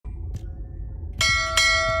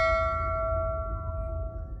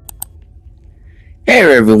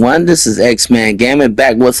Hey everyone, this is X-Man Gaming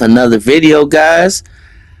back with another video, guys.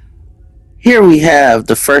 Here we have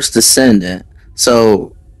the first Descendant.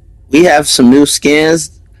 So we have some new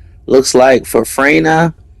skins, looks like for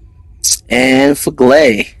Freyna and for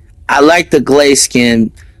Gley. I like the Gley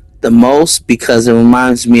skin the most because it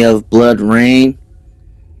reminds me of Blood Rain,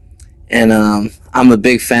 and I'm a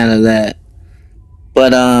big fan of that.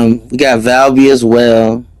 But we got Valby as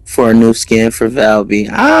well for a new skin for Valby.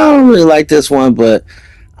 I don't really like this one, but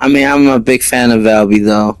I mean, I'm a big fan of Valby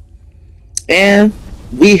though. And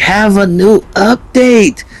we have a new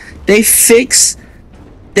update. They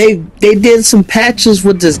did some patches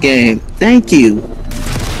with this game. Thank you.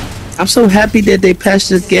 I'm so happy that they patched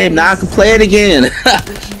this game. Now I can play it again.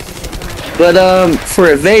 But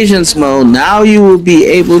for evasions mode, now you will be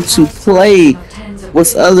able to play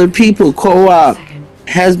with other people. Co-op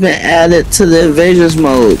has been added to the evasions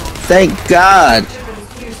mode. Thank God.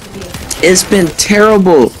 It's been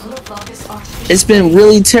terrible. It's been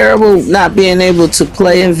really terrible not being able to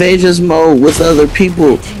play evasions mode with other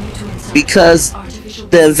people, because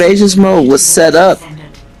the evasions mode was set up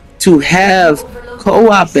to have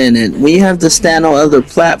co-op in it. When you have to stand on other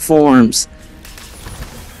platforms,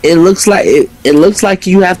 it looks like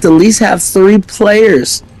you have to at least have 3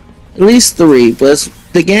 players, at least 3. But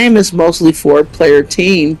the game is mostly 4-player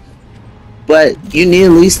team, but you need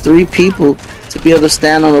at least 3 people to be able to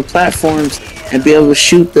stand on the platforms and be able to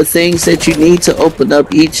shoot the things that you need to open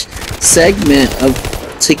up each segment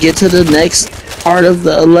to get to the next part of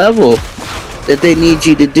the level that they need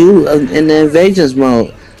you to do in the evasions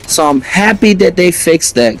mode. So I'm happy that they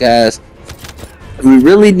fixed that, guys. We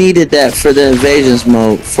really needed that for the evasions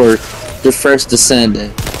mode for the first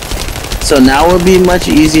Descendant. So now it will be much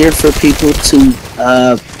easier for people to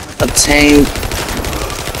obtain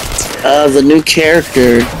the new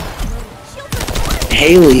character,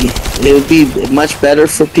 Haley. It would be much better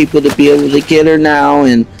for people to be able to get her now,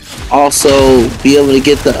 and also be able to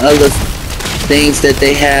get the other things that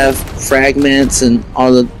they have, fragments and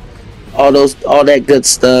all that good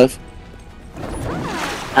stuff.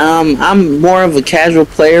 I'm more of a casual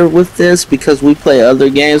player with this because we play other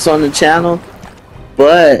games on the channel,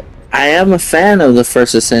 but I am a fan of the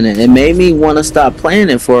first Descendant. It made me want to stop playing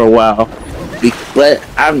it for a while, but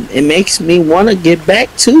it makes me want to get back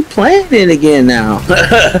to playing it again now.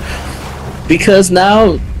 Because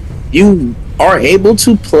now you are able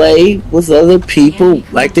to play with other people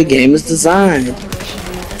like the game is designed.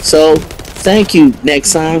 So thank you,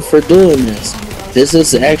 Nexon, for doing this. This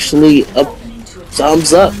is actually a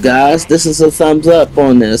thumbs up, guys. This is a thumbs up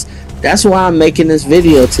on this. That's why I'm making this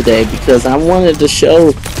video today, because I wanted to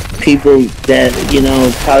show people that, you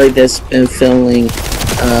know, probably that's been feeling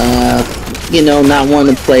you know, not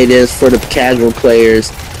wanting to play this, for the casual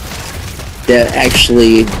players that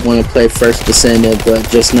actually want to play first Descendant but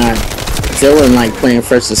just not feeling like playing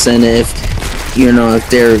first Descendant, if you know, if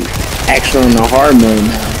they're actually in the hard mode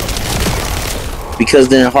now.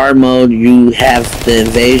 Because in hard mode you have the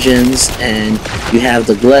invasions and you have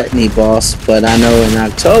the gluttony boss, but I know in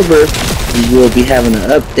October we will be having an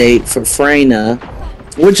update for Freyna,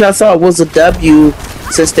 which I thought was a W,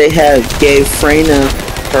 since they gave Freyna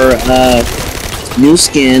her new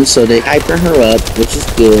skin, so they hyping her up, which is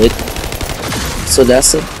good. So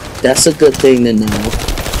that's a good thing to know.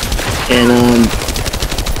 And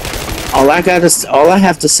all I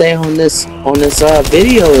have to say on this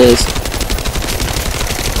video is,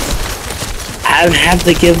 I have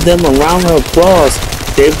to give them a round of applause.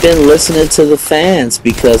 They've been listening to the fans,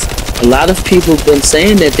 because a lot of people have been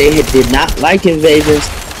saying that they did not like invasions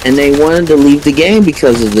and they wanted to leave the game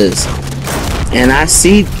because of this. And I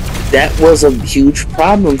see that was a huge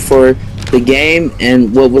problem for the game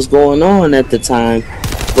and what was going on at the time.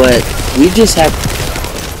 But we just have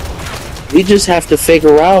to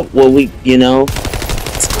figure out what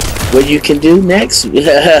what you can do next.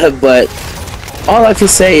 But all I can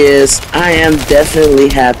say is I am definitely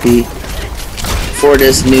happy for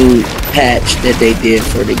this new patch that they did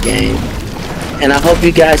for the game, and I hope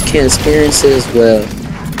you guys can experience it as well.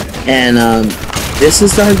 And this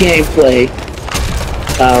is our gameplay.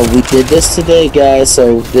 We did this today, guys,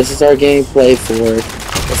 so this is our gameplay for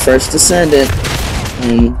the first Descendant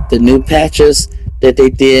and the new patches that they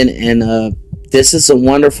did. And this is a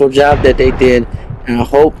wonderful job that they did, and I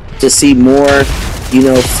hope to see more, you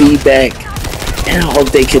know, feedback. And I hope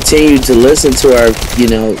they continue to listen to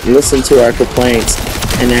our complaints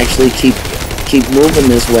and actually keep moving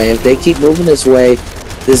this way. If they keep moving this way,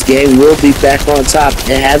 this game will be back on top.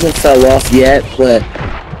 It hasn't fell off yet, but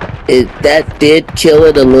that did kill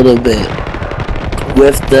it a little bit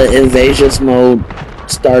with the invasions mode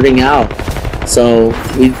starting out. So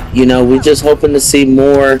we just hoping to see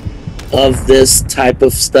more of this type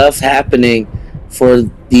of stuff happening for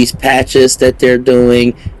these patches that they're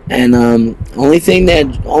doing. And only thing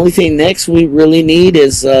next we really need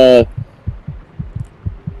is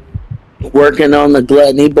working on the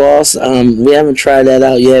gluttony boss. We haven't tried that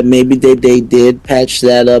out yet. Maybe they did patch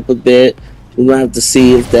that up a bit. We're gonna have to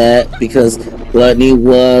see if that, because gluttony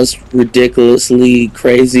was ridiculously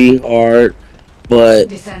crazy hard.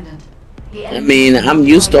 But I mean, I'm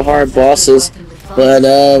used to hard bosses. But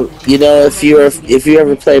if you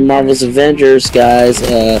ever play Marvel's Avengers, guys,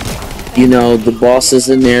 the bosses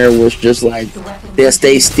in there was just like they'll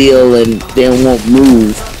stay still and they won't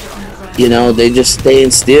move. They just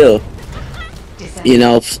staying still.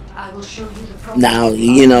 Now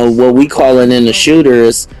what we call it in the shooter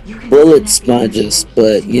is bullet sponges,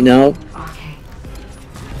 but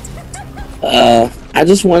I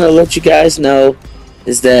just want to let you guys know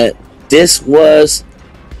is that this was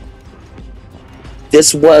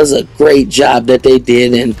a great job that they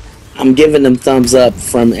did, and I'm giving them thumbs up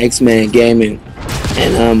from X-Man Gaming.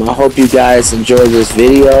 And I hope you guys enjoyed this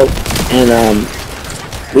video, and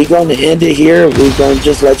we're going to end it here. We're going to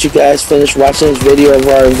just let you guys finish watching this video of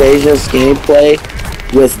our Invasions gameplay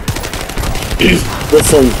with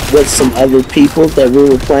some other people that we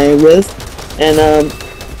were playing with. And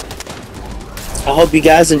I hope you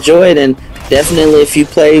guys enjoyed, and definitely if you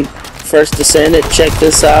play First Descendant, check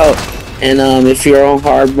this out. And if you're on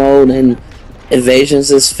hard mode, and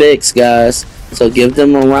Invasions is fixed, guys, so give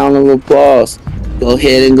them a round of applause. Go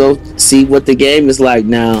ahead and go see what the game is like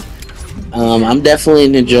now. I'm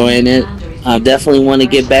definitely enjoying it. I definitely want to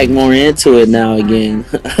get back more into it now again.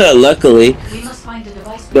 Luckily,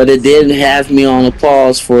 but it did have me on a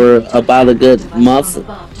pause for about a good month.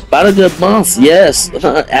 Yes.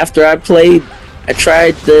 After I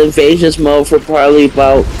tried the Invasions mode for probably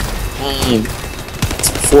about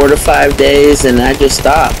 4 to 5 days, and I just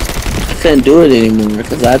stopped. I couldn't do it anymore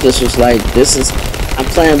because I just was like, I'm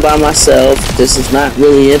playing by myself. This is not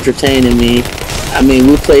really entertaining me. I mean,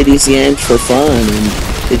 we play these games for fun, and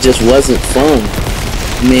it just wasn't fun.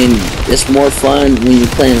 I mean, it's more fun when you're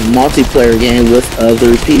playing a multiplayer game with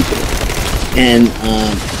other people. And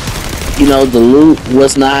the loot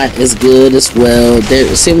was not as good as well.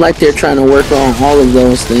 It seemed like they're trying to work on all of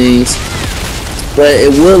those things. But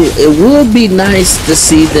it will be nice to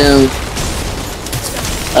see them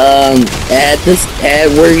add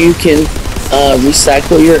where you can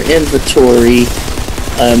recycle your inventory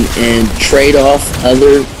and trade off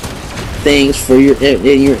other things for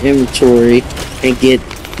in your inventory and get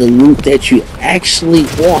the loot that you actually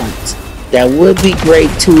want. That would be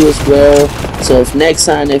great too as well. So if next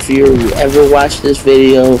time, if you ever watch this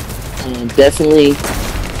video, definitely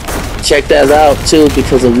check that out too,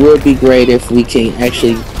 because it would be great if we can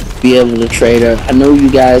actually be able to trade her. I know you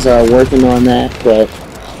guys are working on that, but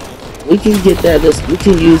we can get that. We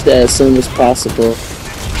can use that as soon as possible,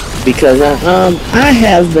 because I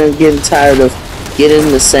have been getting tired of getting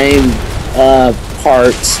the same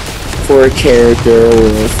parts for a character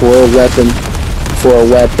or for a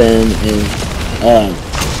weapon, and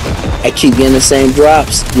I keep getting the same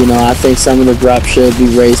drops. I think some of the drops should be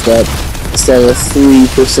raised up. Instead of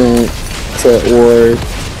 3% or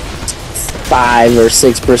 5 or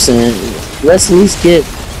 6%, let's at least get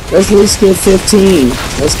 15.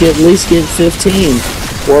 Let's at least get 15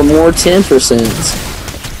 or more 10%.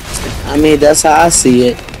 I mean, that's how I see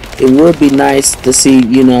it. It would be nice to see,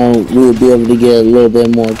 we would be able to get a little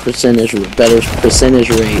bit more better percentage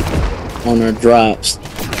rate on our drops.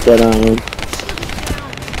 But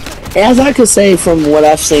as I could say from what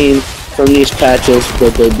I've seen from these patches,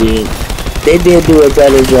 what they did do a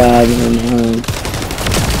better job, and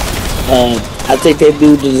I think they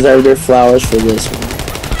do deserve their flowers for this one.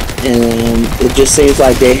 And it just seems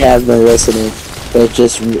like they have been listening, but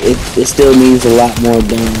it still needs a lot more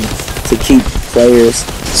done to keep players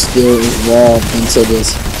still involved into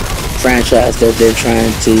this franchise that they're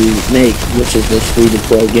trying to make, which is this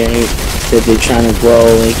free-to-play game that they're trying to grow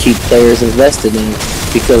and keep players invested in,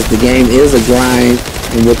 because the game is a grind,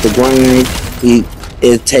 and with the grind,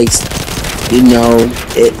 it takes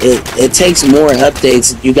it takes more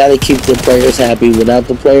updates. You got to keep the players happy. Without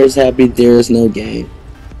the players happy, there is no game.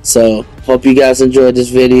 So hope you guys enjoyed this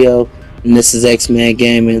video, and this is X-Man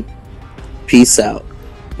Gaming. Peace out.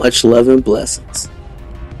 Much love and blessings.